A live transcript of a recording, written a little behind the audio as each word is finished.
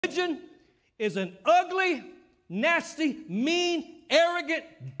Religion is an ugly, nasty, mean, arrogant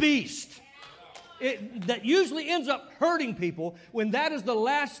beast. That usually ends up hurting people when that is the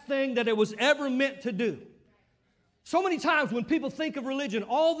last thing that it was ever meant to do. So many times when people think of religion,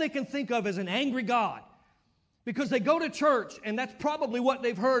 all they can think of is an angry God. Because they go to church, and that's probably what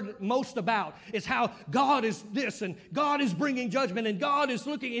they've heard most about, is how God is this, and God is bringing judgment, and God is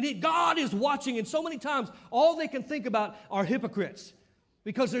looking, and God is watching. And so many times, all they can think about are hypocrites.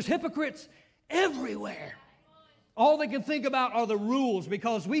 Because there's hypocrites everywhere. All they can think about are the rules,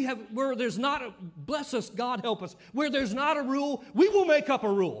 because where there's not a, bless us, God help us, where there's not a rule, we will make up a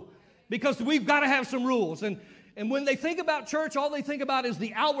rule, because we've got to have some rules. And when they think about church, all they think about is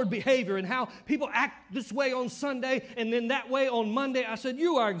the outward behavior and how people act this way on Sunday and then that way on Monday. I said,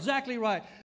 you are exactly right.